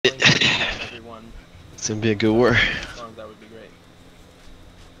It's gonna be a good war. That would be great.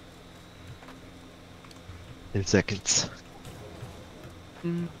 In seconds.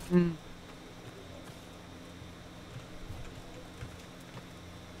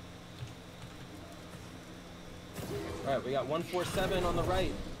 Alright, we got 147 on the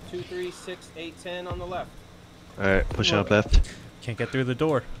right, 2, 3, 6, 8, 10 on the left. Alright, push up left. Can't get through the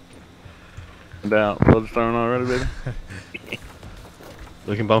door. Down. Bloodstone already, baby.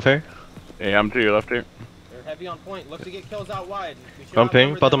 Looking bonfire. Yeah, I'm to your left here. They're heavy on point. Look to get kills out wide.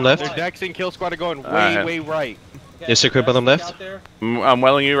 Bumping, bottom left. Their Dex and kill squad are going way right. Okay, Yes, secret bottom left. I'm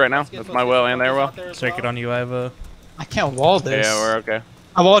welling you right now. That's my well and their well. Circuit on you, I have a... I can't wall this. Yeah, we're okay.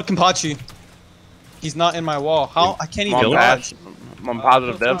 I walled Kampachi. He's not in my wall. How? I can't even dodge. I'm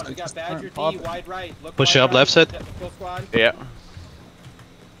positive dev. We got Badger D, wide right. Look Push wide up right. left side. Kill squad. Yeah.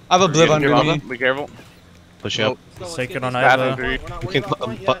 I have a blib under me. Be careful. Push up. Circuit on Bad Iva. injury. Looking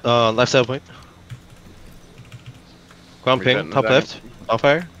left side point. Ground ping, top left.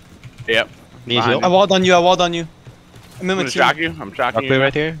 Bonfire. Yep. Need heal. I walled on you. I walled on you. I'm in I'm my gonna team. shock you. I'm shocking you.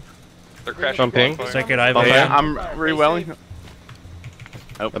 right here. They're crashing. Ground ping. Circuit Iva. Yeah, I'm re-welling.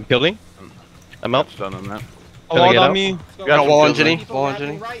 I'm building. I'm out. Done on that. I Can I walled get on out? me. Got a wall on Jenny. Jenny. Wall on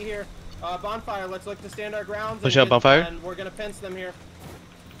Jenny. Right here. Bonfire. Let's look to stand our grounds. Push up, bonfire. And we're gonna fence them here.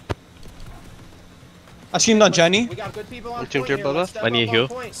 I streamed on Jenny. We got good people on Team point tier here. below Let's us. step I need up heal. on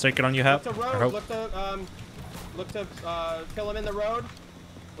point. Circuit on you, Look Hap. to Or road. Hope. Look to kill him in the road.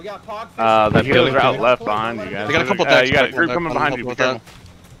 We got Pog. The healers healers are out left behind you guys. They got a couple decks You got a back group on coming that. behind I'm you. Be helping with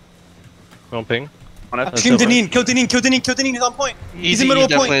careful. Ground ping. On I us. streamed Deneen. Kill Deneen. Kill Deneen. Kill Deneen. He's on point. He's in the middle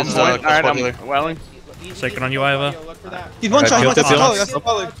of point. Alright, I'm welling. Circuit on you, Iva. He's one shot. He's one Alright, shot. kill That's the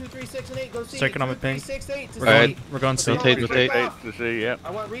color. 2, 3, 6, and 8. Go C. Circuit on my 2, 3, ping. 6, 8 to Alright. C. We're going C. Rotate. To see, yep.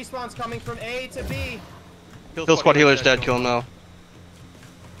 I want respawns coming from A to B. Kill squad healer's dead. Kill him now.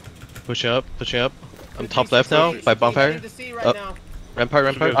 Push up. Push up. I'm top left now by bonfire. To C right Up. now. Rampart.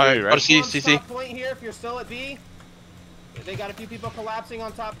 Alright, Go to C. Respawns CC. top point here if you're still at B. They got a few people collapsing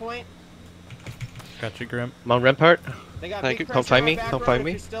on top point. Got you, Grim. I'm on Rampart. They got Thank big you. Come pressure find on me. back Come road find if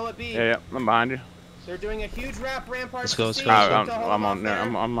me. you're still at B. Yeah, I'm behind you. They're doing a huge wrap ramparts. Let's go, to let's C. go, let's go. I'm on there.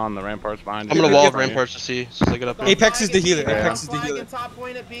 I'm on the ramparts behind you. I'm gonna Right wall in front of you. ramparts to see. So they get up there. Apex is the healer. Yeah. Apex is the Flag healer. and top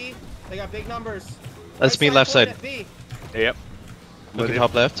point at B. They got big numbers. That's me, left point side. at B. Yep. Looking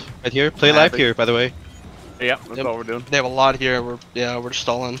top left. Right here. Play live here, by the way. Yep, that's what we're doing. They have a lot here. We're just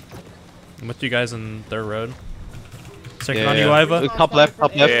stalling. I'm with you guys in their road. Circuit Yeah, on you, yeah. Iva. Top left.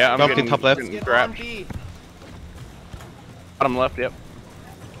 Top left. Yeah, I'm Jumping getting- top left. getting- Get Trapped. on B. Bottom left, yep.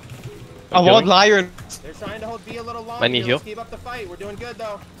 I walled Liar. They're trying to hold B a little longer. I need Let's heal. keep up the fight. We're doing good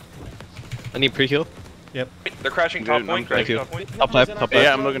though. I need pre-heal. They're crashing top Dude, point. I'm crashing crazy. top point. Top left, top Yeah,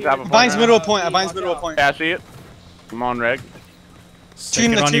 left. I'm looking top of Binds point. middle of point. I binds middle of point. Yeah, I see it. I'm on reg.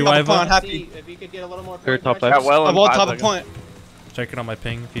 Stream Circuit the on team you, up of point. Iva. I'm happy. If you could get a little more Third point top pressure. left. Got well I in walled 5 top of seconds. point. Circuit on my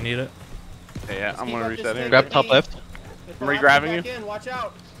ping if you need it. Yeah, I'm gonna reset here. Grab top left. They're I'm re-grabbing back you. in. Watch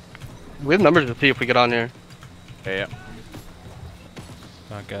out. We have numbers to see if we get on here. Yeah.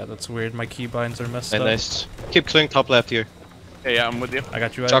 Oh god, that's weird. My keybinds are messed And up. nice. Keep clearing top left here. Yeah, I'm with you. I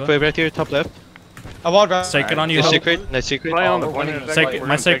got you, Iva. Shockwave right here, top left. I walled right. Circuit on you, Nice Hope. secret. Nice secret. Play on the we're point. winning. Circuit-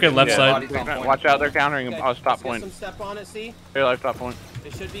 my circuit left side. Watch out, they're countering Okay, us top let's get point. some step on it, see? Here, life top point. They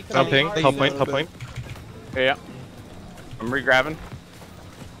should be Ground coming ping. hard. Top point. Top point. Yeah. I'm re-grabbing.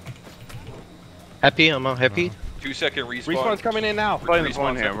 Happy. I'm on happy. 2-second respawn. Respawn's coming in now. Playing the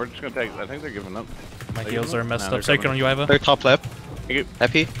point Respawn's here. in. We're just gonna take. I think they're giving up. My They heals giving are messed Nah, up. they're Circuit on you, Iva. They're top left. Thank you.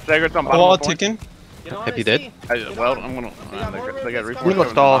 Happy. Stagger's on I bottom walled of the point. ticking. Get on Happy it, dead. see? Well, I'm gonna. They got more They got movements reform. coming.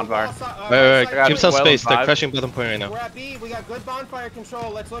 Let's stall. Bonfire. Wait. got Keep some well space. in They're five. crashing bottom point right now. We're at B. We got good bonfire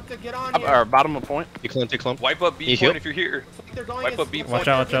control. Let's look to get on Up, here. or bottom of point. You clump. You clump. Wipe up B You point heal? if you're here. They're going Wipe as- up B looks point. Watch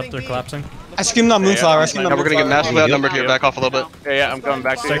out, like watch they're out. They're hitting B. collapsing. I screamed on Moonflower. I screamed on Now we're gonna get Moonflower. massive outnumbered here. Back off a little bit. Yeah, I'm coming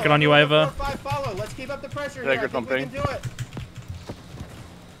back to you. Circuit on you, Iva. 4-5 follow. Let's keep up the pressure. Take here. I or think we can something. do it.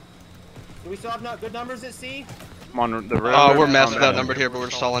 Do we still have not good numbers at C? I'm on the road. We're massive outnumbered here, but we're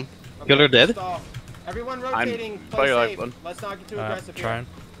stalling. Killer dead. Stall. Everyone rotating. play Play your life, safe. bud. Let's not get too aggressive here. Trying.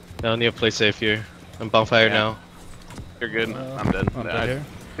 No, need to play safe here. I'm bonfire Yeah. now. You're good. I'm dead. I'm I dead here.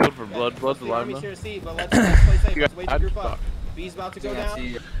 killed for blood. Blood's The alive enemy's now. here to see, but let's play safe. You Let's got- wait to group up. B's about to go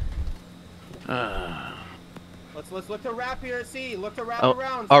down. Let's look to wrap here at C. Look to wrap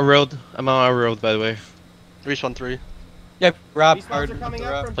around. Our road. I'm on our road, by the way. 3-1-3. Yeah, rap These hard. are coming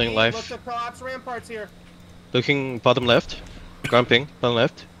up Rap. from Playing B. live. Look to collapse ramparts here. Looking bottom left. Ground ping. Bottom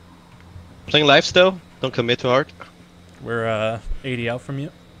left. Playing live still. Don't commit too hard. We're 80 out from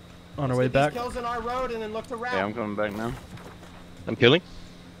you. On our way Let's get back. these kills in our road and then look to wrap. Yeah, I'm coming back now. I'm peeling.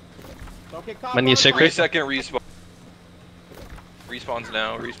 Don't get caught. I need a bonfire. secret. 3-second respawn. Respawns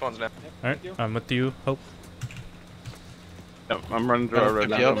now. Respawns now. Alright, I'm with you, Hope. Yep, I'm running through our road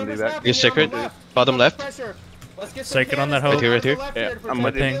now. Yep. I'm gonna do that. You secret, bottom left. Second on that Hope. Right here. Yeah, I'm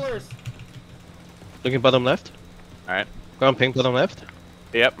with you. Looking bottom left. Alright. Ground ping, bottom left.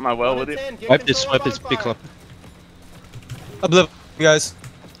 Yep, my well with you. Wipe this big clump. Obliv, you guys.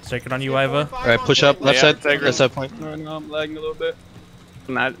 Second on you, Iva. Alright, push up, left Yeah, side, secret. left side point. No, I'm lagging a little bit.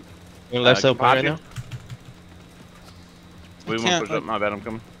 Not. Left side point right now. We won't can't, push up. My bad, I'm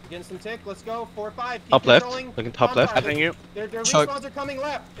coming. Getting some tick. Let's go. 4-5. Keep Top left. controlling Looking top bonfire. left. I think you. Their Chuck. respawns are coming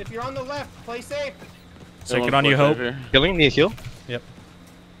left. If you're on the left, play safe. Second on you, Hope. Healing, need a heal. Yep.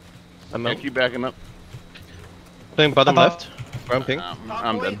 I'm Yeah, out. keep backing up. Playing bottom left. Ground ping. Top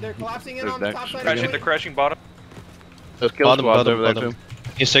I'm point, dead. they're collapsing in There's on the Dex. top side. Crashing. of They're the crashing bottom. Those kill Bottom, squads bottom, over there bottom. too.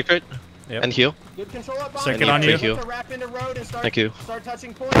 You secret. Yep. And heal. Good control up bonfire. Second on you. Thank you. To wrap into road and start, Thank you. Start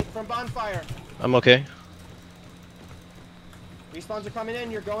touching point from bonfire. I'm okay. Respawns are coming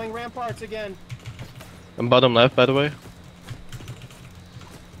in. You're going ramparts again. I'm bottom left, by the way.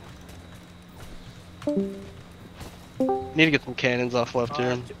 Need to get some cannons off left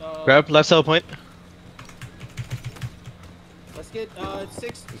here. Grab left side point. Let's get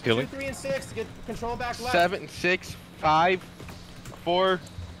 6, 2, Killing. 3, and 6 to get control back left. 7, 6, 5, 4,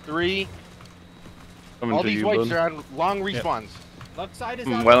 3. Coming All to these you, wipes bud. are on long respawns. Left side is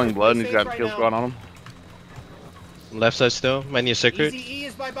I'm out. welling Play blood and he's safe got right kill now. squad on him. Left side still. Many secret. Easy E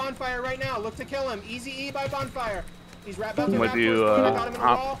is by bonfire right now. Look to kill him. Easy E by bonfire. He's about to I'm with wrap you, towards the point. I got him in the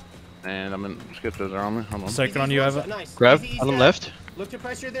wall. And I'm gonna skip those on me. Hold on. Second on you, Iva. Nice. Grab Easy E's bottom down. left. Look to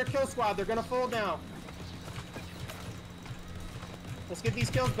pressure their kill squad. They're gonna fold now. Let's get these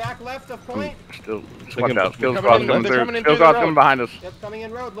kills back left of point. Still, Looking- watch out. Kill looking squad's bottom coming left. They're through. coming in Kill through the squad's road. coming behind us. Yep, coming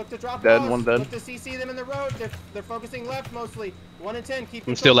in road. Look to drop Dead, balls. one dead. Look to CC them in the road. They're focusing left mostly. 1 and 10. Keep I'm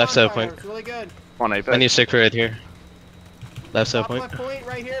control still left side bonfire. point. It's really good. On Apex. Many secret right here. Left side Top point. left point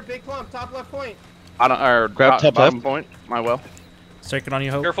right here. Big clump. Top left point. Grab top bottom left. point. My well. Second on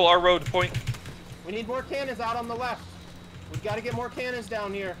you, Hope. Careful, our road point. We need more cannons out on the left. We've got to get more cannons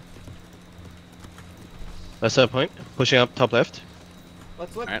down here. Left side point. Pushing up top left.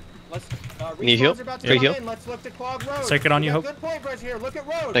 Let's look. Alright. Let's. Need heal? Respawns are about to Free come heal? in. Let's look to clog road. Second on We you, got Hope. Good point, right here. Look at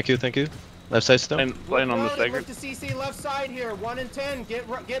road. Thank you, thank you. Left side still. Playing on the Look sacred. to CC left side here. 1 and 10.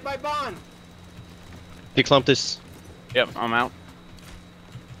 Get by bond. He clumped this. Yep, I'm out.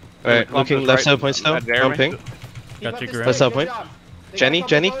 Alright, clump looking is left right side point still. at Jeremy. Pumping. Keep Got up you, this Grim. pace. Left side Good point. job. They got Jenny, a couple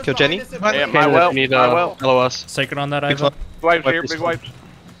Jenny, blows kill behind Jenny. us if Yeah, we're- my Cannons well. if you need My well. follow us. Second on that, Big Iva. clump. Wipes Wipe here. this Big one. wipes.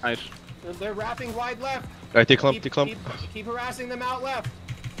 Nice. They're wrapping wide left. Alright, declump, declump. Keep harassing them out left.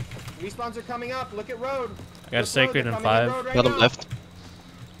 Respawns are coming up. Look at road. I got Look Sacred road. in They're coming 5. road right Bottom now. left.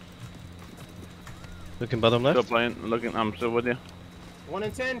 Looking bottom Still left. playing. Looking. I'm still with you. 1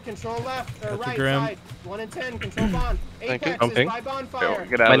 and 10. Control left or Got you, right Grim. side. 1 and 10. Control bond. Thank you. Apex is Pumping. by bonfire.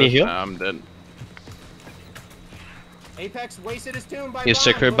 Get out Many of this. heal? I'm dead. Apex wasted his tomb by He's bond.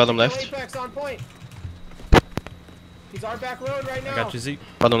 secret, Look bottom to kill left. Apex on point. He's our back road right now. I got you, Zeke.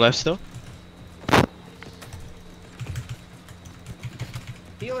 Bottom left still.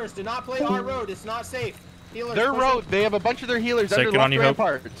 Healers, do not play our road. It's not safe. Healers, Their push road. They have a bunch of their healers Second under on left you, Hope.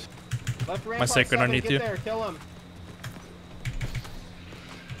 ramparts. Left rampart, second 7, underneath get you. there, kill him.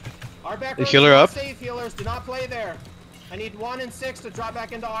 Our back The road healer is not up. safe, healers. Do not play there. I need 1 and 6 to drop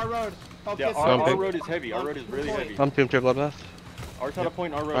back into our road. Help Yeah, get our, some- Okay. our road is heavy. Our road is really Point. heavy. I'm to your blood left. Our side of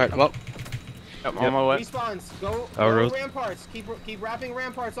point, our road. Alright, well, Yep, on my way. Respawns. Go Our road. ramparts. Keep wrapping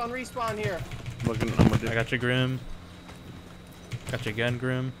ramparts on respawn here. Looking. I'm with you. I got you, Grim. Got you again,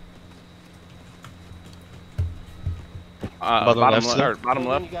 Grim. Bottom left, left. sir. Bottom You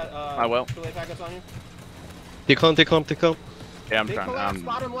left. got, I will. Relay packets on you. Declump, declump, declump. Yeah, I'm Big trying. collapse,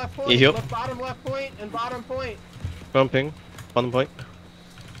 bottom left point. You heal? Look bottom left point and bottom point. Pumping. Bottom point.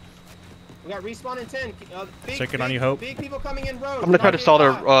 We got respawn in 10. Second on you, Hope. Big people coming in road. I'm gonna try to stall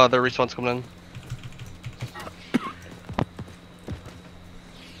their Not respawns coming in.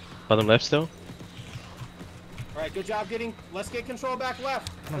 Bottom left still. Alright, good job getting. Let's get control back left.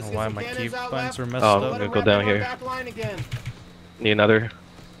 I Let's don't get know why some my cannons out keybinds left. are messed Oh, up. I'm Let gonna them go wrap down in our here. back line again. Need another.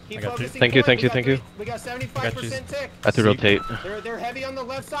 Keep I got you. focusing Thank you, point. thank you, We thank got you. We got 75% tick. I have to rotate. They're heavy on the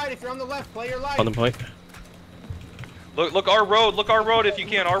left side. If you're on the left, play your life. Bottom point. Look our road. Look our road if you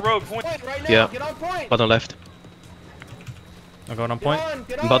can. Our road point. Point right now. Yeah. Get on point. Bottom left. I'm going on Get point. on,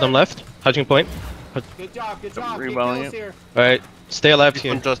 get on. Bottom left. Touching point. Good job, good job. Get Rebounding kills it. here. Alright. Stay alive This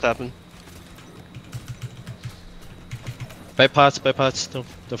here. one just happened. Bypass, bypass. Don't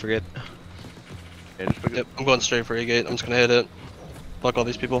forget. Yeah, just pick it. Yep, I'm going straight for a gate. I'm just gonna hit it. Fuck all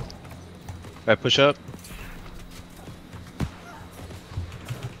these people. Alright, push up.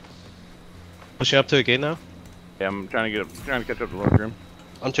 Pushing up to a gate now. Yeah, I'm trying to catch up to Lord Grim.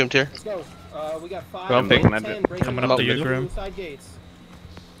 I'm tombed here. Let's go. We got 5, Well, I'm 10, picking 10 that. breaking Coming up up to you, the Grim. side gates.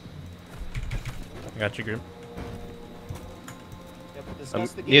 I got you, Grim. Yep,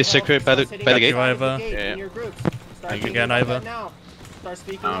 discuss the need gate a health, secret by the- discuss hitting by the the gate. side of the Iva. gate Yeah. in your groups. Start Thank you thinking again, about Iva. that now. Start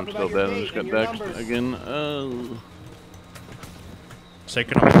speaking I'm up still about your dead. I gate just and got your back numbers. again.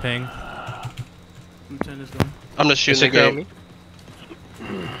 Second on the ping. I'm just shooting the secret on gate.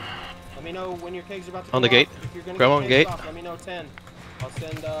 Let me know when your kegs are about to On the go gate. off. If you're gonna Grab get on kegs gate. off, let me know 10. I'll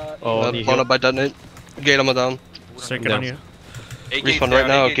send Oh, Uh, need blown heal. up by detonate. Gate, I'm down. Second No. on you. A gate's Respawn down, right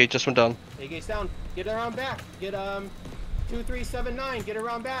now. A gate. Gate just went down. A gate's down. Get around back. Get 2379. Get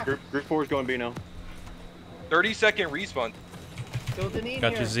around back. Group 4 is going B now. 30-second respawn. Kill Deneen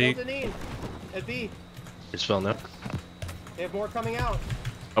Got here. you, Zeke. Kill Deneen. At B. It's fell now. They have more coming out.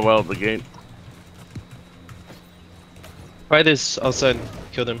 Oh well, the gate. Try this outside.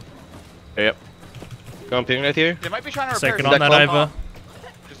 Kill them. Yep. Go on ping right here. They might be trying to repair Second Is on that that clone? Iva.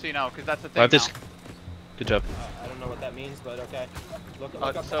 just so you know, because that's the I thing have this. now. Good job. I don't know what that means, but okay. Look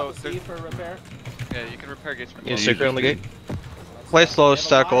up so top of C for repair. Yeah, you can repair gates from Yeah, close. secret on the gate. Play slow, We have a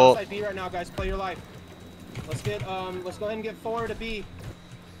stack lot ult. outside B right now, guys. Play your life. Let's get let's go ahead and get 4 to B.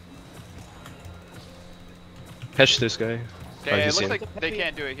 Catch this guy. Okay, you it see looks him? like they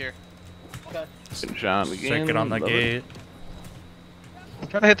can't do it here. Okay. Getting shot again. Second on that Love it. gate. I'm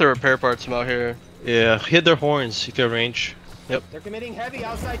trying to hit the repair parts from out here. Yeah, hit their horns if you have range. Yep. They're committing heavy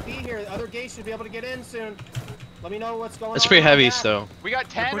outside B here. The other gates should be able to get in soon. Let me know what's going on. It's pretty around heavy, back. though. We got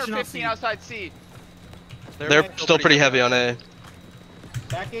 10 or 15 outside C. They're still pretty heavy on A.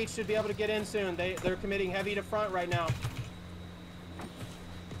 Back gate should be able to get in soon. They're committing heavy to front right now.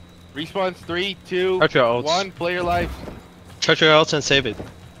 Respawns 3, 2, Charge your ults. 1. Play your life. Charge your ults and save it.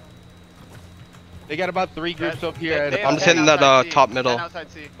 They got about 3 groups up here. They have I'm just 10 hitting that outside C, top 10 middle.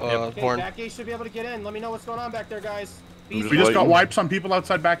 outside C. Okay, Horn. back gate should be able to get in. Let me know what's going on back there, guys. I'm We just got waiting. wipes on people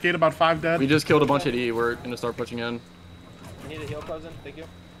outside back gate, about 5 dead. We just killed a bunch of E. We're gonna start pushing in. I need a heal, cousin. Thank you.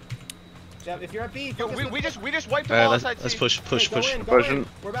 Yeah, if you're at B, Yo, focus we the- just wiped them all Alright, outside let's C. push, push, Okay, go push. in, go in. Pushing.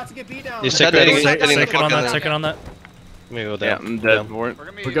 We're about to get B down. You Let's second, go. getting Second the Second on fuck in that. there. Second on that. Let me go Yeah, down. I'm dead Down. for it. We're,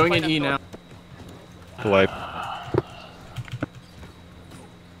 gonna be We're going in fighting E up now. door. Wipe.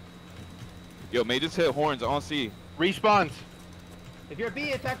 Yo, may just hit horns on C. Respawns. If you're at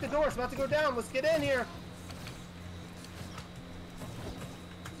B, attack the door. It's about to go down. Let's get in here.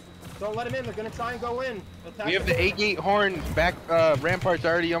 Don't let him in. They're gonna try and go in. Attack We have the the door. 8 gate horns. Back ramparts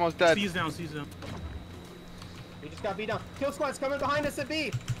already almost dead. C's down, C's down. We just got B down. Kill squad's coming behind us at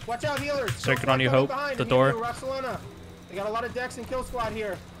B. Watch out, healers. Kill Second squad on you, coming Hope. behind. The And door. you, Barcelona. They got a lot of decks and kill squad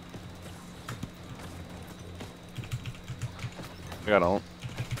here. I got ult.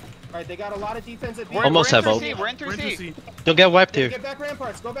 Alright, they got a lot of defense at B. We're, Almost we're in have through ult. C. We're in through C. Don't get wiped Okay, here. get back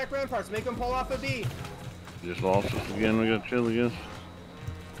ramparts. Go back ramparts. Make them pull off at B. Just lost us again. We got chill, I guess.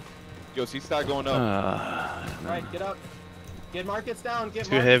 Yo, C stack going up. Alright, get up. Get markets down. Get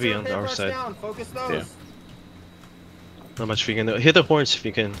Too markets heavy and on repair our parts side. down. Focus those. Yeah. Not much we can do. Hit the horns if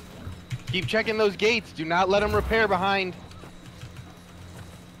you can. Keep checking those gates. Do not let them repair behind.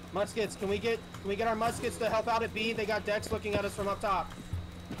 Muskets, can we get our muskets to help out at B? They got decks looking at us from up top.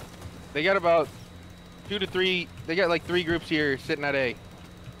 They got about 2 to 3. They got like 3 groups here sitting at A.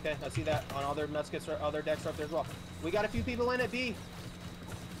 Okay, I see that on all their muskets or other decks are up there as well. We got a few people in at B.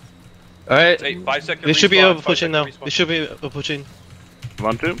 Alright. Hey, 5-second They should be respawn, able to push in 5-second now. respawn. They should be able to push in.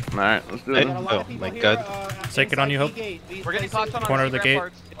 Want to? Alright, let's do Hey. it. We got a lot Oh of people my here, God. Take it on inside you, B Hope. gate. B- We're getting place caught on Corner our of the C gate.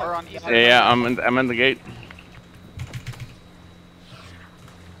 ramparts, or on east side. Yeah, I'm in the gate.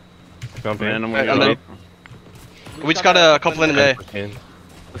 Jump Man, in. I'm Alright, gonna I'm go in. up. We just got a couple in A. In.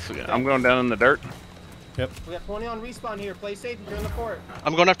 I'm going down in the dirt. We got 20 on respawn here. Play safe if you're in the fort.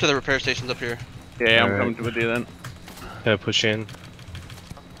 I'm going after the repair stations up here. Yeah, I'm Alright. coming to with you then. Yeah, push in.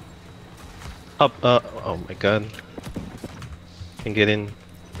 Up, oh my god. Can get in.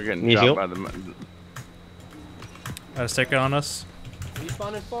 We're getting Need shot heal? by the. Got a second on us.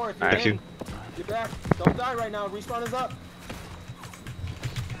 Respawn in 4 if you're Alright. in. Get back. Don't die right now. Respawn is up.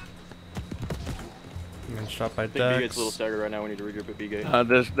 I'm getting shot by I think B gate's a little decks. staggered right now. We need to regroup at B gate.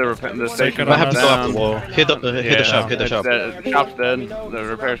 The station Second I on have us. to go up the down. wall. Hit the shop, hit the shop. The shop's dead. The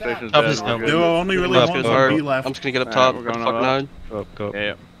repair station's Shop dead. is We're down. good. There were only really Left ones is on hard. B left. I'm just gonna get up Alright, top. we're What the going fuck all nine? Go, go.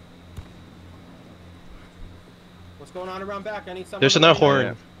 Yeah, What's going on around back? I need someone. There's to another bring in.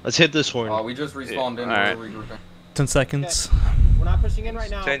 horn. Let's hit this horn. We just respawned in. Alright. We're regrouping. 10 seconds. We're not pushing in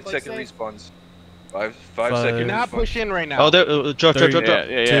right now. 10-second Play safe. respawns. 5 Five. second Do not respawn. push in right now. Oh, there, drop, Three. drop, drop, drop.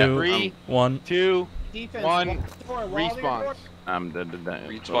 yeah. 2, 3, 1. 2, Defense. One. Wall door, wall your respawns. door. I'm dead.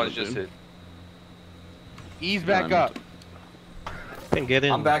 Respawn's just hit. Ease back Done. up. Can get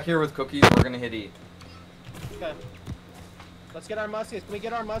in. I'm back here with cookies. We're gonna hit E. Okay. Let's get our muskets. Can we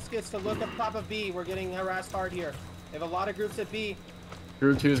get our muskets to look up top of B? We're getting harassed hard here. They have a lot of groups at B.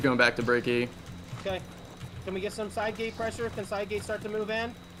 Group 2 is going back to break E. Okay. Can we get some side gate pressure? Can side gate start to move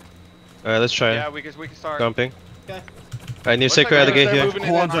in? Alright, let's try. Yeah, we can start. Jumping. Okay. I need sacred at the gate here.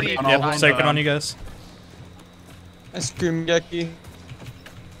 Hold on, Yep, sacred on you guys. I scream Geki.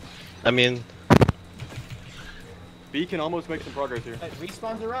 I mean, B can almost make some progress here. Hey,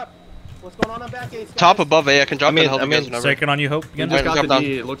 respawns are up. What's going on back gates? Guys? Top above A, I can drop in and help you guys whenever. Sacred on you, Hope. We Again. just Alright, got jump the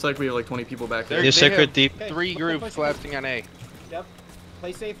D. It looks like we have like 20 people back there. need They sacred have deep. Okay, 3 push groups it. collapsing on A. Yep.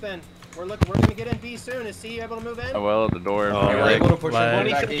 Play safe then. We're gonna get in B soon. Is C able to move in? Oh, well, at the door. Oh, We're lag. able to push Lag.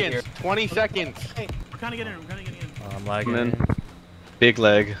 20 back A here. seconds. 20 seconds. Hey, We're kind of getting in. We're kind of getting in. I'm I'm lagging. in. Big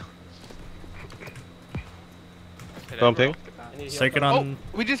leg. Bumping. I need heal. Sacred Oh, on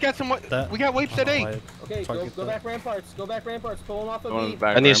we just got some. that. We got wipes at A. Okay, Target go that. back ramparts. Go back ramparts. Pull them off of One's B.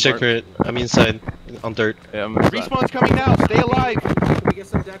 back I need rampart. sacred. I'm inside. On dirt. Yeah, I'm inside. Respawn's coming now. Stay alive. Can we get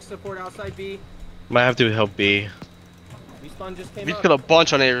some deck support outside B? Might have to help B. Respawn just came We up. killed a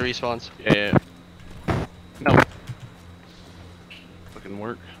bunch on A respawns. Yeah. No. Fucking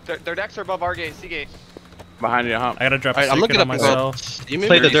work. Their decks are above our gate, C gate. Behind you, Hump. I gotta drop a Alright, I'm sacred looking on up myself. You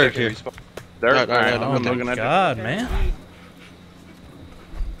Play the dirt here. Dirt. Alright, Alright, I'm I'm looking. looking at you. God, man.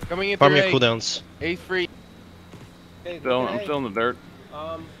 Coming in Farm through your A. cooldowns. A's free. Okay, I'm still in the dirt.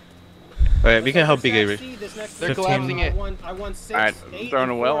 Alright, we can help B gate. They're 15. collapsing it. I won 6, Alright, 8, throwing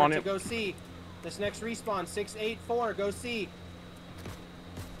and a well 4 on to you. go C. This next respawn, 6, 8, 4, go C.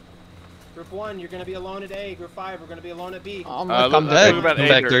 Group 1, you're gonna be alone at A. Group 5, we're gonna be alone at B. I'm Look dead. about Come A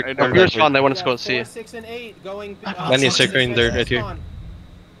back, dirt. dirt. A Come dirt. back. Respawn, they want us to go 4, C. 6, and 8 going. I need sacred in dirt right here.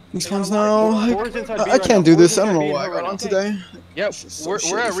 These ones now. Four's inside B I right can't now. do Four's this. I don't know inside B what I right got now. on today. Yep, This is so we're at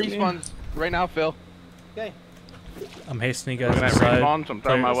shitty for me. respawns right now, Phil. Okay. I'm hastening you guys Looking at inside. respawns. I'm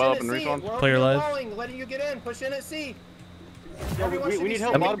throwing my well up in respawns. Player live. Letting you get in. Push in at C. Yeah, we need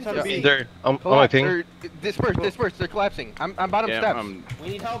help I'm bottom side of B. Dirt. On my ping. Or disperse. They're collapsing. I'm bottom Yeah, steps. We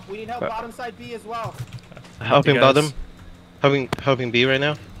need help. We need help bottom side B as well. Helping You guys. bottom. Helping B right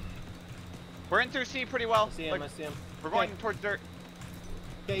now. We're in through C pretty well. I see him. Like, I see him. we're going towards dirt.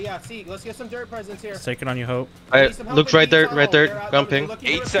 Okay, yeah. C. Let's get some dirt presence here. Sacred on you, Hope. Alright, look right there, right there. Bumping.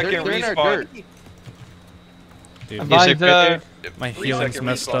 8-second They're in our respawn. dirt. Dude, I'm Need fine, sacred right there. my 3 healing's second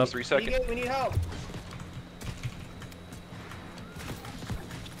messed respawn, up. 3 seconds. We need help.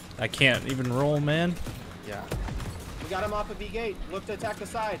 I can't even roll, man. Yeah. We got him off of B gate. Look to attack the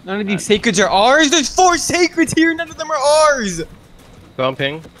side. None of these sacreds are ours. There's 4 sacreds here. None of them are ours.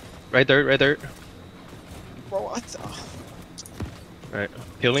 Bumping. Right there, right there. Bro, what the? Alright.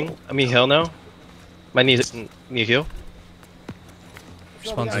 Healing. I mean heal now. My knees need heal.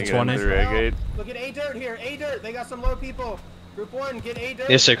 Respawn's I in get in 20. through A gate. Look at A dirt here. A dirt. They got some low people. Group 1, get A dirt.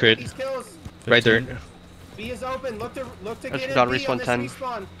 Yes, sacred. These kills. Right there. B is open. Look to That's get in got B on respawn this 10.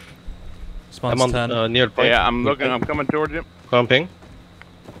 respawn. Respawn's I'm 10. on near the point. Yeah, I'm looking. I'm coming towards you. Bumping.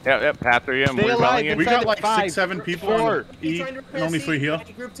 Yep, path through you. I'm Stay alive. repelling you. We got Inside like five, 6, 7 people 4. on E Trying to and repair only C. 3 heal. I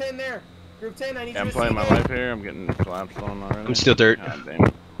need Group 10 there. Group 10, I need Yeah, I'm you to playing see my there. life here. I'm getting collapsed on already. I'm still dirt. God damn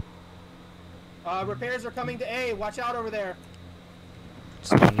it. Repairs are coming to A. Watch out over there.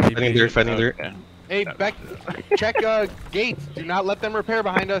 Respawn Fighting DP. dirt, fighting dirt. Okay. Hey, back. Check gates. Do not let them repair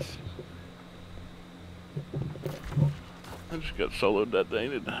behind us. I just got solo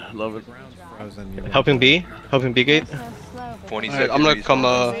detonated. Love it. Helping B. Helping B gate. 20 Alright, seconds. I'm gonna come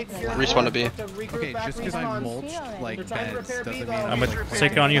Safe, respawn to B. Okay, just because I'm mulched like I'm with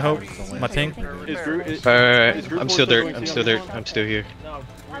Sacred on you, Hope. My ping. Alright, I'm still dirt. I'm still dirt. I'm still here. No.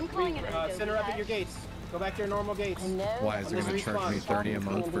 I'm calling it Center up at your gates. Go back to your normal gates. Why is it gonna charge me 30 a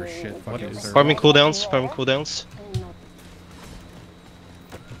month for shit fucking Farming cooldowns. Farming cooldowns.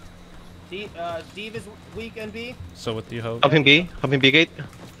 Steve is weak and B. So with you, Hope. Helping B. Helping B gate.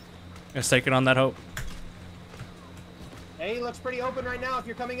 Sacred on that, Hope. A looks pretty open right now. If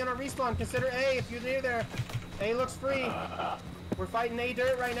you're coming in on respawn, consider A if you're near there. A looks free. We're fighting A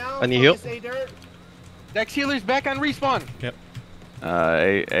dirt right now. I need help. Focus A dirt. Dex healer's back on respawn. Yep.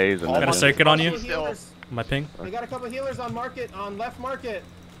 A's and Got a Sacred on you. Couple healers. My ping. They got a couple healers on market, on left market.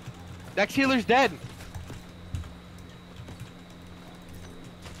 Dex healer's dead.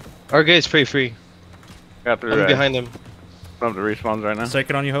 Our gate's pretty free. got through I'm A. behind them. I'm to respawns right now.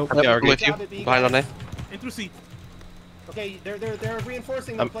 Sacred on you, Hope. Yep, Yeah, I'm with Good you. job at B, Behind on A. guys. In through C. Okay, they're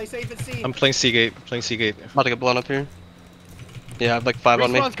reinforcing them. Play safe at C. I'm playing C gate. Playing C gate. About to get blown up here. Yeah, I have like 5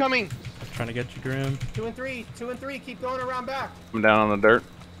 on me. Respawn's coming. Trying to get you, Grim. 2 and 3. 2 and 3. Keep going around back. I'm down on the dirt.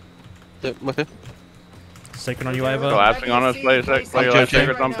 Yep, with you. Sacred on you, Okay, Iva. Collapsing on us. Play safe your Okay, life okay. save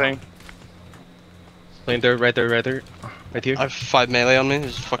or something. Playing dirt. Right there. Right there. Right here. I have 5 melee on me.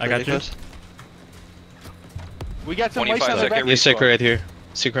 This is fucking I got you. ridiculous. We got some 25 lights on the back. second Yeah, respawn. secret right here.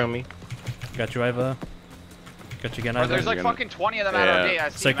 Secret on me. Got you, Iva. Got you again, Bro, Iva. there's like Gonna- fucking 20 of them out on Yeah. me. I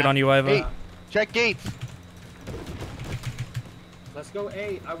see, Secret man. on you, Iva. Hey, check gates. Let's go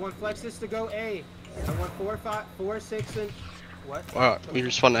A. I want Flexus to go A. I want 4, 5, 4, 6, and what? Alright, we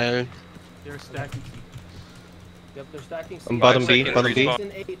respawn A. They're stacking. Yep, they're stacking C. I'm bottom B, second bottom B. respawn. 6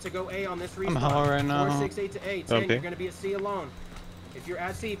 and 8 to go A on this respawn. I'm hell right now. 4, 6, 8 to A. 10, Okay. you're gonna be at C alone. If you're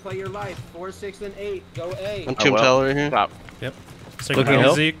at C, play your life. 4, 6, and 8, go A. I'm Tomb Tower right here. Stop. Secret Looking on you,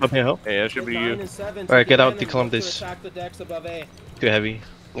 help. Zeke. Looking help. Hey, that should be 9 you. and 7 Alright, to get out in the and look Columbus. to attack the decks above A. Too heavy.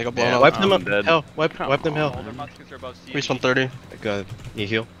 They got blown Yeah, up. Wipe them I'm up. dead. Hell. Wipe them All hell. their muskets are above C. Respawn 30. God. You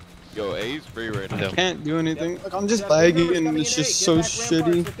heal. Yo, A's free right now. No. Can't do anything. Like I'm just Yeah, big numbers lagging and coming it's in A. just Get so back ramparts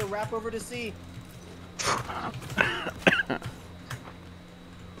shitty. with the wrap over to C.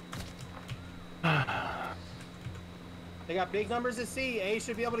 They got big numbers at C. A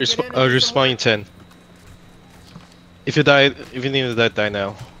should be able to get in. and do some Respawning work. 10. If you die, if you need to die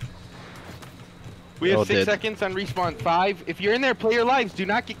now. We have Oh, 6 dead. seconds on respawn. 5. If you're in there, play your lives. Do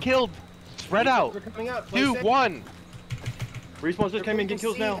not get killed. Spread out. They're coming up. Play 2, safe. 1. Respawns They're just came in, playing get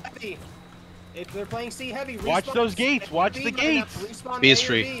kills C now. heavy. If they're playing C heavy, Watch respawn those C gates, heavy watch B the right now. gates. Respawn B A is or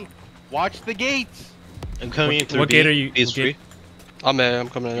free. B. Watch the gates. I'm coming in through What B. gate are you? B is what free. gate? I'm A. I'm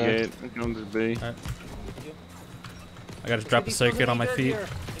coming in. Yeah, it comes to B. I gotta Let's drop get a these kills circuit in on my A dirt feet. here.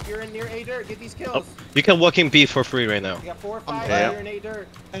 If you're in near A dirt, get these kills. Oh, you can walk in B for free right now. You got 4 or 5 bad. here in A dirt.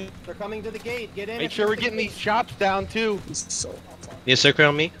 They're coming to the gate. Get in. Make if sure you're we're at the getting gate. these shops down too. It's so Need a secret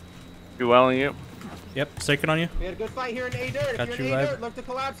on me? You welling you? Yep, secret on you. We had a good fight here in A dirt. Got If you, you're in A Ive. dirt, look to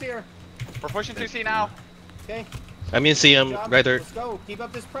collapse here. We're pushing through C now. Okay. I mean, see him Good job. right there. Let's go. Keep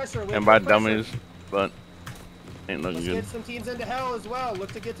up this pressure. We And have by good pressure. dummies, but ain't looking Let's good. get some teams into hell as well.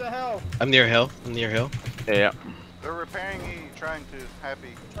 Look to get to hell. I'm near hell. I'm near hell. Yeah. They're repairing E, trying to. Happy.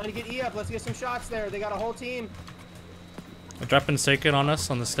 Trying to get E up. Let's get some shots there. They got a whole team. They're dropping circuit on us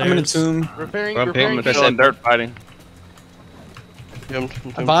on the stairs. I'm in a tomb. Repairing, Run repairing. payment, They're that's still in it. dirt fighting. Yeah,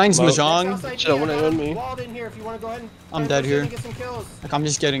 I'm Vines Well, Mahjong. Outside Chill, B, I when got they on them me. walled in here if you want to go ahead and I'm try dead to push in here. and get some kills. Like I'm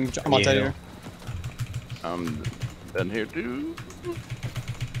just getting. I'm all dead Yeah. here. I'm dead here too.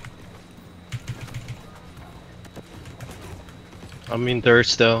 I'm in dirt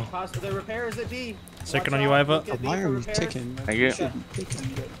still. The repairs at B. Second Watch on you, out. Iva. Look at B Why for are we repairs. ticking? Thank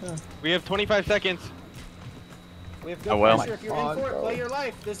you. We have 25 seconds. We have good Oh, well. pressure. If you're in for it, play your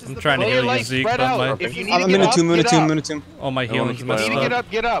life. This is I'm the trying to Play play. your heal you, life. Zeke, Spread but out. my- If you need I'm to in get a up, tomb. I'm in a get tomb. up. I'm in a tomb. Oh, my healing's If you messed If you need to get up.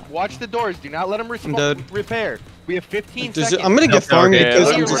 up, get up. Watch the doors. Do not let them I'm dead. repair. We have 15 Does seconds. it, I'm gonna get farmed Okay, because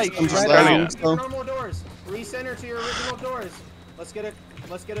play I'm your just. life. I'm just Spread out. lagging. Your So. normal doors. Recenter to your original doors. Let's get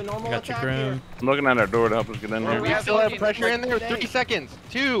a normal I got you, attack Grim. here. I'm looking at our door to help us get in Well, here. We have still have fucking- pressure in there. like 3 seconds.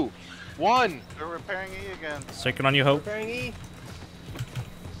 2, 1. They're repairing E again. Second on you, Hope. Repairing E.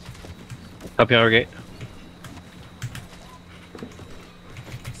 Copy our gate.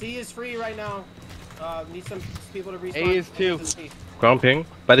 C is free right now. Need some people to respawn. A is 2. C Ground ping.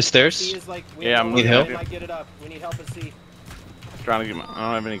 By the stairs. is like. We Yeah, have I'm no need way help. to not get it up. We need help at C. Trying to get my.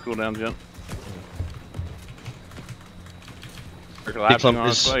 I don't have any cooldowns yet. They're collapsing on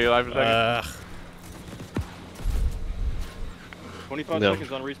us. Columbus. Play your life a second. 25 No.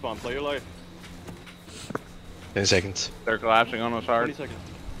 seconds on respawn. Play your life. 10 seconds. They're collapsing on us 20 hard. seconds.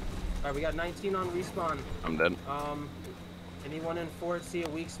 All right, we got 19 on respawn. I'm dead. Anyone in Fort see a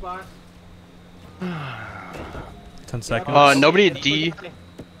weak spot? 10 seconds. nobody at D.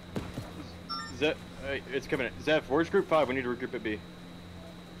 Zep, it's coming in. Zep, where's group 5? We need to regroup at B.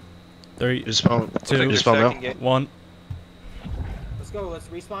 3, Respawn. 2, Respawn now. 1. Let's go. Let's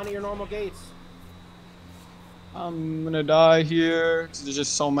respawn at your normal gates. I'm gonna die here. 'Cause there's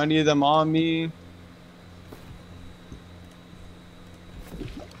just so many of them on me.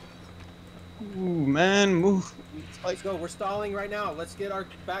 Ooh, man, move. Let's go. We're stalling right now. Let's get our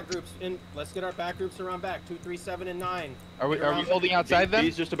back groups in. Let's get our back groups around back. 2, 3, 7, and 9. Are we holding outside B then?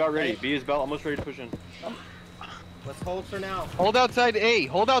 is just about ready. B is about almost ready to push in. Let's hold for now. Hold outside A.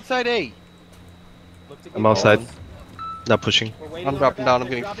 Hold outside A. Look to I'm keep outside. close. Not pushing. We're waiting I'm on dropping our down. back. I'm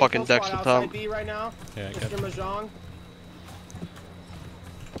getting Dropping fucking kill decks squad up top. outside B right now. Yeah, I Mr. Mahjong.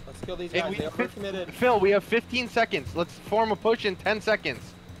 Let's kill these Hey, guys. They are committed. Phil, we have 15 seconds. Let's form a push in 10 seconds.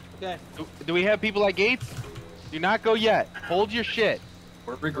 Okay. Do we have people at gates? Do not go yet. Hold your shit.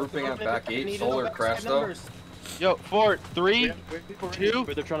 We're regrouping at back 8. Solar crash though. Yo, 4, 3, 2,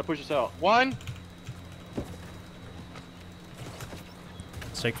 But they're trying to push us out. 1.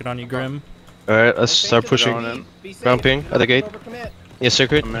 Second on you, Grim. Alright, let's start pushing. Going in. Be safe. Ground ping Do at the not gate. overcommit. Yes,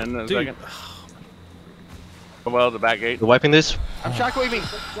 secret. I'm in a Dude. second. Oh, well, the back gate. You're wiping this? I'm shockwaving.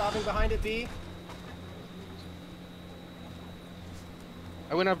 Dropping behind it, B.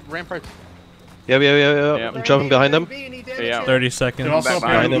 I went up ramparts. Yeah. I'm jumping behind them. Yeah. 30 seconds. They're also Back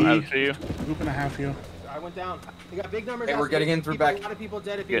behind behind them. me. I see you. Group and a half here. I went down. We got big numbers. Hey, we're getting in through back. A lot of people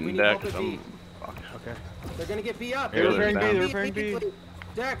dead at B. Getting We need help decked. at B. Okay. They're gonna get B up. They're repairing B, they're repairing B.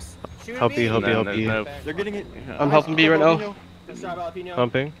 Dex, shoot Help B. you, help you, help you. No. They're getting it. I'm helping B right now. Good job, Alpino.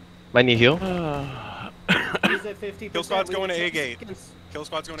 Pumping. Might need heal. He's at 50%. Kill squad's going to A gate. Seconds. Kill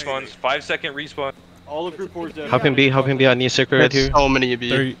squad's going to Respawn. A gate. 5-second respawn. All of group 4's dead. Helping B. I need a secret right here. So many of you.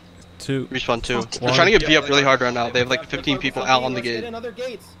 3, 2. Respawn 2. They're One. trying to get B up really hard right now. They have like 15 people out on the Let's get gate. in other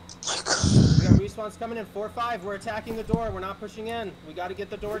gates. We got respawns coming in. 4-5. We're attacking the door. We're not pushing in. We got to get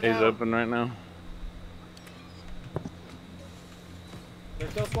the door He's down. open right now. Their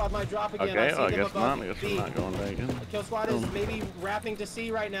kill squad might drop again. Okay, I well, I see them guess above not. I guess B. I'm not going back in. The kill squad is maybe wrapping to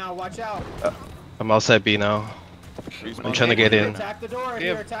C right now. Watch out. I'm outside B now. I'm trying to get in. Attack the door. We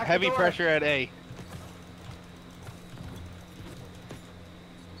Here, have attack heavy the door. pressure at A.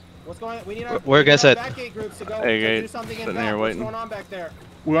 What's going on? We need our, Where we need guys our at? back gate groups to go Hey, to gate. do something in Sitting back. here What's waiting. going on back there?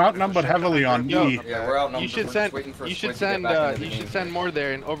 We're outnumbered heavily on E. Yeah, we're outnumbered. You should We're send. just waiting for You a should switch to get send. back into the You should game. send more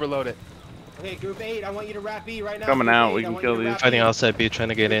there and overload it. Okay, group 8, I want you to wrap B right now. Coming Group out, 8, we I can want kill you to these. wrap Fighting B. outside B, trying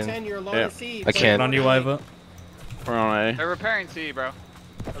to get Group in. 10, you're alone Yeah. at C. I can't. On you, Iva. We're on A. They're repairing C, bro.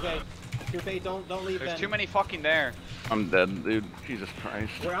 Okay, group 8, don't leave There's then. too many fucking there. I'm dead, dude. Jesus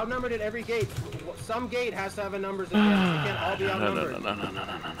Christ. We're outnumbered at every gate. Some gate has to have a numbers against. We can't all be No.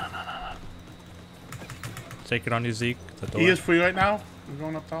 outnumbered. Take it on you, Zeke. The door. E is free right now. We're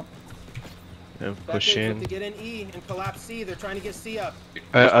going up top. Yeah, Back push gates have in. to get in E and collapse C. They're trying to get C up.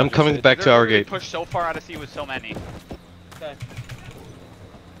 I'm coming back to our gate. Push so far out of C with so many. Okay.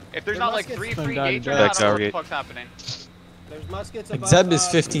 If there's Their not like muskets- 3 free God, gates back right now, I to don't know our what the gate. fuck's happening. There's muskets Like above, Zeb is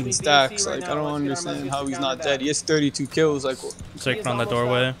between 15 B and C stacks. right Like now. I don't Let's get our understand muskets how to he's counter not that. dead. He has 32 kills. Like Take it on the almost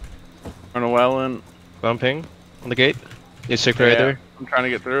doorway. Run a well in. Bumping on the gate. You secret right there. I'm trying to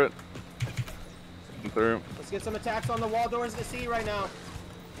get through it. I'm through. Let's get some attacks on the wall doors to C right now.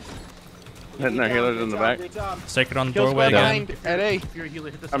 Hitting our healers in the back. Great job. Take it on the Kill doorway squad again. behind at A. If you're a healer,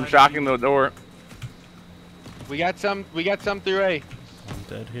 hit the I'm side shocking the door. We got some. We got some through A. I'm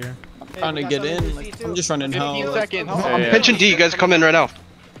dead here. Okay, trying we to got get some in. C Like too. I'm just running 15 hell. seconds. I'm Yeah. pinching D. You guys come in right now.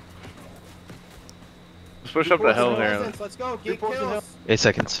 Let's push up the hill there. Let's go. Get kills. 8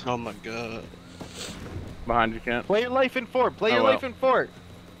 seconds. Oh my god. Behind you, Kent. Play your life in fort. Play Oh, your well. life in fort.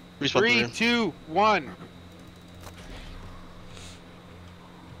 Respawn 3, 3. 2, 1.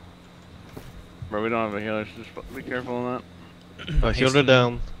 Bro, we don't have a healer. So just be careful on Oh, heal her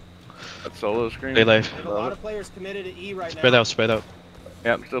down. that. That solo screen. Stay alive. We have a lot of players committed to E right Spread now. out, spread out.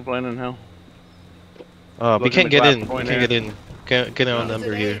 Yep, still playing in hell. We Looking can't to get clap in. We point can't there. get in. Can't get our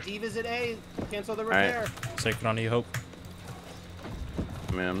number here. Eva's at A. Cancel the Alright. repair. Take it on you, Hope.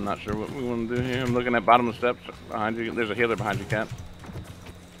 I mean, I'm not sure what we want to do here. I'm looking at bottom of steps behind you. There's a healer behind you, Kent.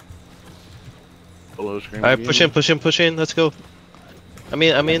 Below screen. Alright, push in. Let's go. I'm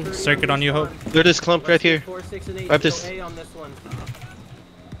in. Take it on you, Hope. Look at this clump right here. 4, 6, and 8. Grab Go this. A on this one.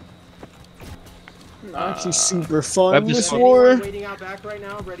 Actually, super fun. grab this This one. war. Waiting out back right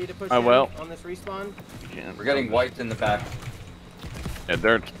now, ready to push I in will. on this respawn. We're getting wiped in the back. Yeah,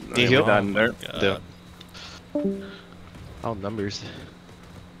 dirt. Do you Yeah, heal? we died in dirt. Yeah. Oh, numbers.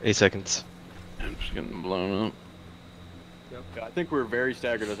 8 seconds. I'm just getting blown up. I think we're very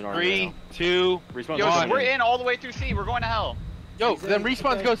staggered as an army. 3, right 2. now. Respawn Yo, One. we're in all the way through C. We're going to hell. Yo, He's then in,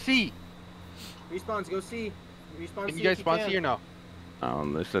 respawns okay. go C. Respawns, go C. Respawn Can C you guys if spawn can. C or no?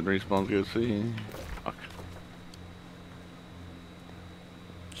 They said respawns go C. Fuck.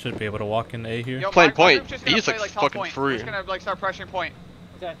 Should be able to walk in A here. Yo, Playing my point. group's just gonna He's, play, like, top fucking point. free. We're just gonna like start pressuring point.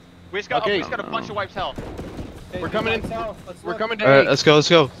 Okay. We just got. Okay. We just got a bunch of wipes hell. Okay, We're coming in. Let's We're look. coming to Alright, A. let's go.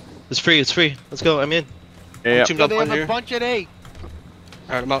 It's free. Let's go. I'm in. Yeah, Teamed So up they on have a here. bunch at A.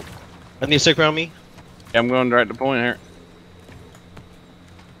 Alright, I'm out. I need to stick around me. I'm going right to point here.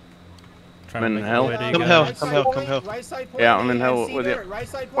 Trying I'm to in make hell. my way to you Come guys. hell. Right come side help, point, come help. Right side point, Yeah, I'm in A, hell and C with you. dirt. Right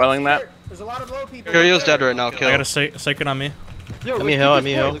side point, Quelling C that. dirt. There's a lot of low people. Kirio's dead right now. I Kill. got a second on me. Yo, Come let's here, Hell, take I'm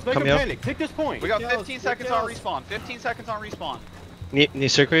this here, point. Hell. Let's make Come them here. panic. Take this point. We got Kills, 15 good seconds on kills. respawn. 15 seconds on respawn. Need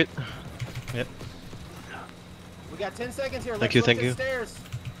secret? We got 10 seconds here. Thank Let's you, look thank at you. Stairs.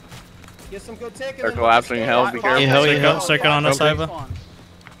 Get some good tick. and They're then collapsing, look at Hell, stairs. be careful. Hell, yeah. Second on us, Okay. Iva.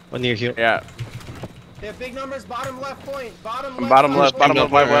 One near here. Yeah. They have big numbers. Bottom left point. Bottom left. Bottom side left, point. bottom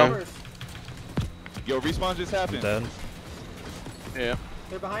left, Big well. numbers. Yo, respawn just happened. Dead. Yeah.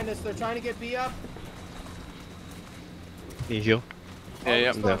 They're behind us. They're trying to get B up. Need heal. Yeah,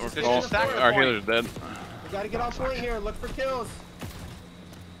 yeah. Respawn, We're just all, get in the fort. our healer's dead. We gotta get on point here. Look for kills.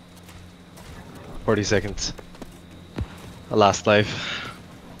 40 seconds. A last life.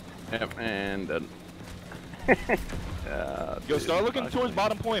 Yep, and dead. Yo, start looking towards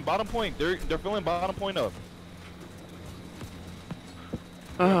bottom point. Bottom point. They're filling bottom point up.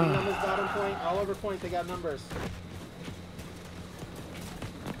 Numbers bottom point, all over point. They got numbers.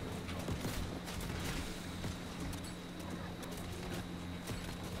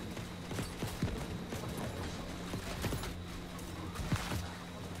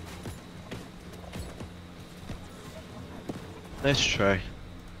 Nice try.